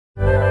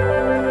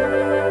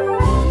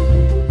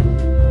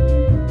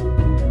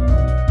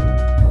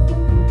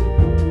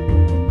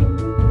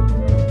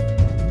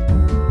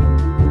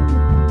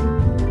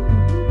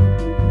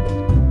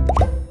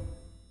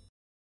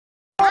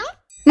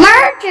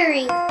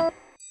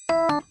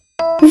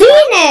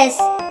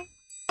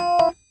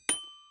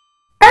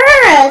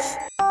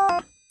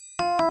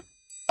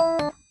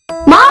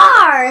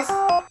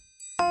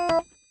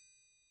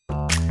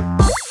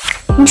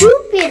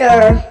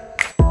Jupiter,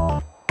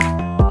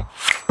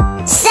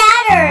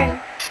 Saturn,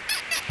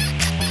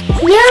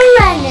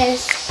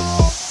 Uranus,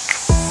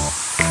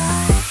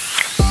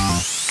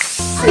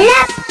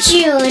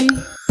 Neptune,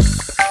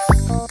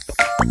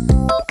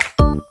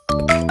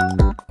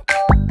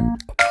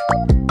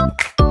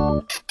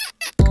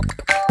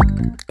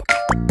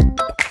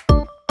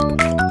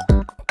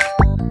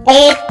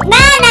 eight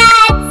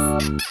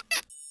planets.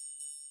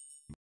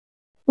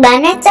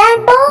 Planets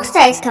and ball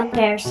size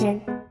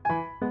comparison.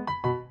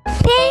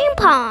 Ping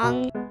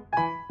pong.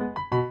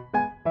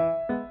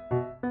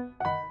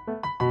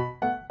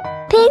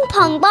 Ping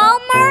pong ball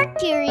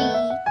Mercury.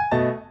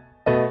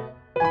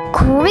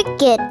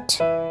 Cricket.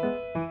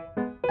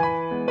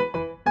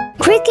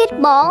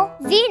 Cricket ball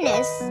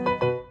Venus.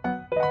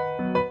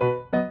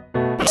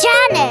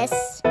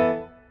 Tennis.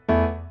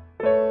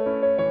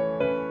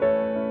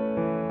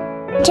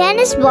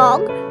 Tennis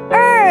ball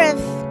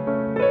Earth.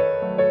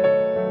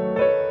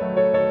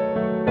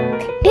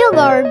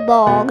 Billiard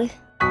ball.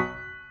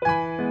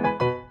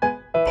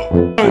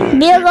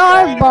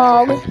 Billiard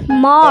ball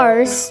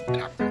Mars.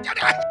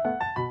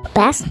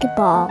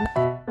 Basketball.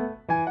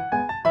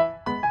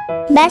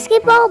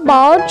 Basketball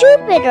ball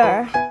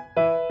Jupiter.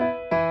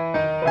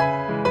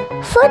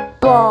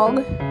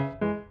 Football.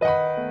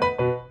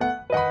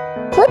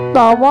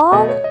 Football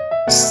ball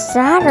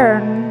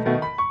Saturn.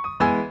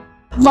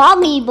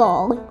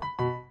 Volleyball.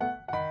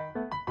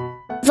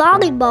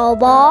 Volleyball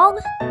ball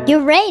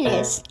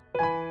Uranus.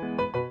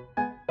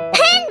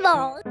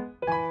 Handball.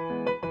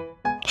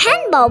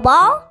 Handball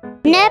ball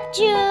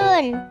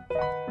Neptune.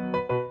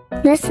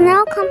 Let's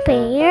now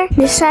compare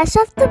the size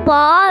of the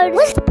ball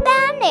with the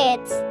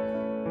planets.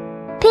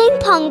 Ping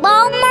pong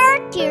ball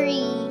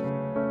Mercury.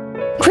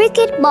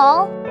 Cricket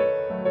ball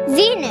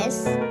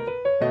Venus.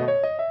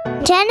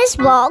 Tennis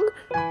ball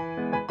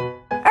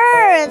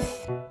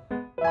Earth.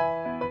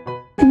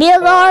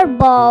 Billiard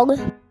ball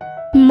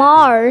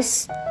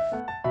Mars.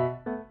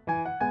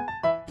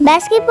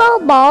 Basketball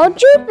ball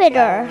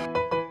Jupiter.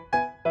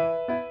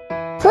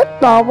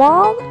 Football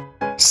ball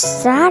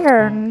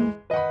Saturn.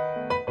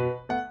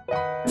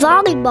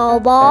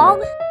 Volleyball ball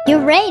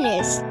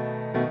Uranus.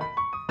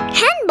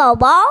 Handball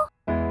ball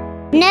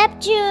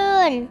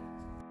Neptune.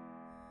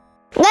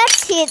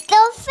 Let's hit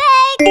the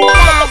fake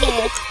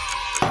planet.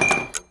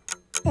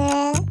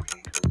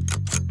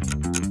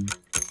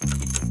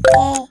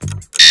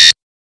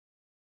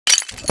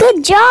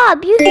 Good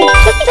job, you hit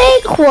the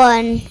fake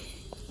one.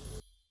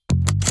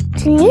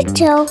 Can you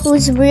tell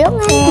who's real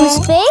and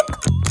who's fake?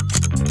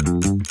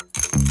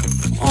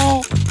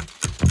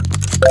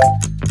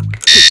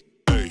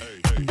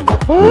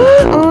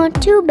 Oh,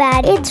 too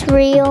bad, it's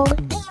real.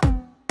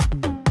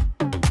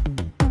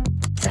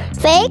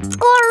 Fake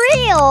or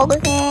real?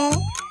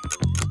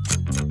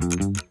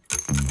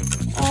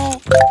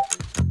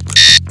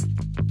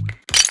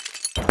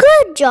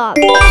 Good job,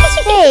 it's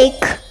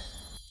fake.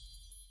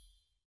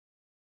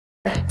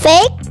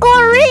 Fake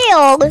or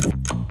real?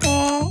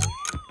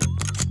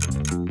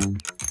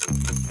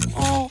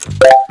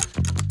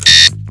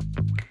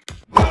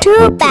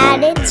 Too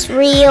bad it's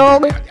real.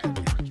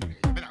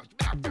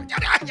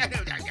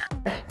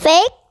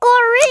 Fake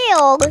or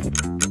real?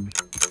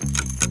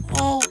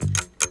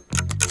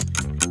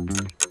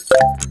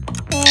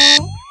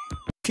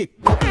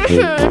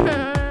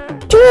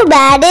 Too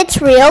bad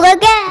it's real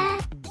again.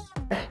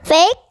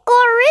 Fake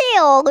or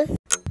real?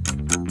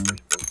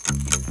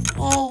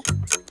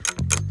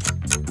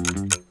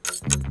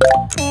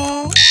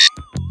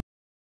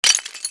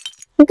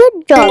 Good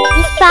job,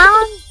 you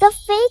found the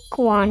fake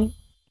one.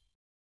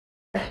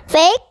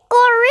 Fake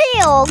or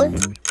real?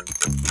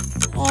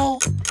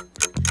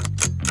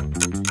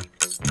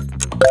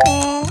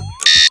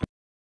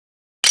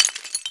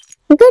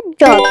 Good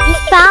job, you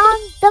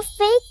found the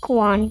fake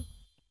one.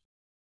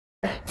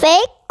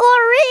 Fake or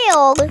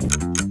real?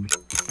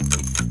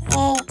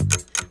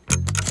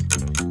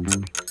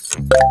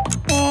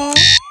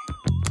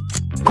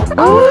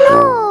 Oh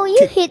no,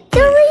 you hit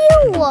the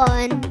real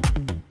one.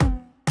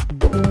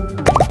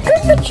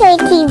 Good for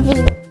TV.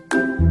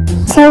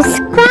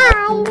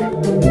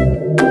 Subscribe.